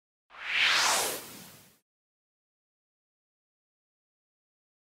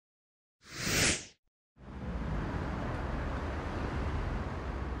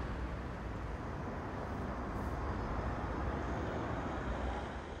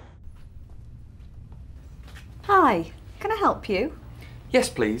Hi, can I help you? Yes,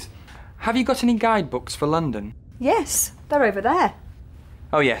 please. Have you got any guidebooks for London? Yes, they're over there.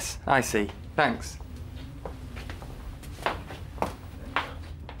 Oh yes, I see. Thanks.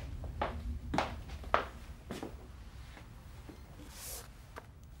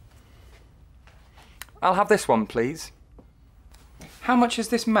 I'll have this one, please. How much is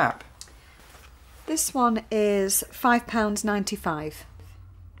this map? This one is £5.95.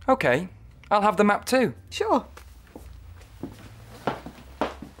 OK, I'll have the map too. Sure.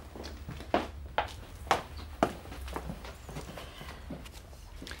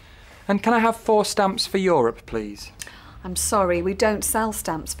 And can I have 4 stamps for Europe, please? I'm sorry, we don't sell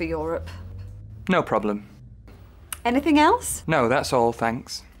stamps for Europe. No problem. Anything else? No, that's all,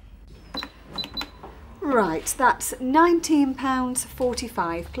 thanks. Right, that's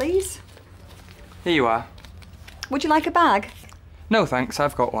 £19.45, please. Here you are. Would you like a bag? No, thanks,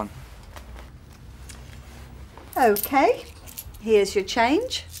 I've got one. OK, here's your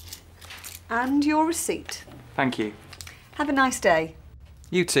change and your receipt. Thank you. Have a nice day.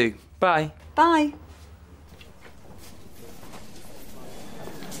 You too. Bye. Bye.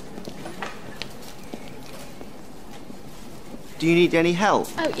 Do you need any help?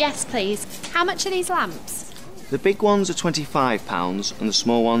 Oh, yes, please. How much are these lamps? The big ones are £25 and the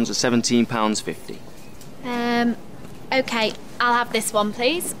small ones are £17.50. OK, I'll have this one,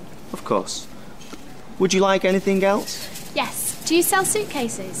 please. Of course. Would you like anything else? Yes. Do you sell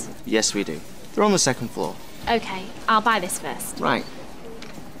suitcases? Yes, we do. They're on the second floor. OK, I'll buy this first. Right.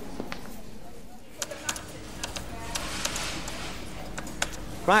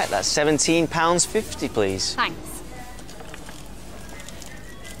 Right, that's £17.50, please. Thanks.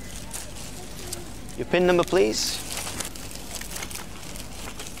 Your PIN number, please.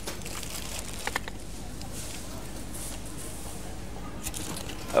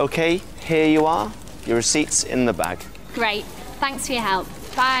 OK, here you are. Your receipt's in the bag. Great. Thanks for your help.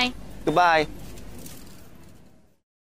 Bye. Goodbye.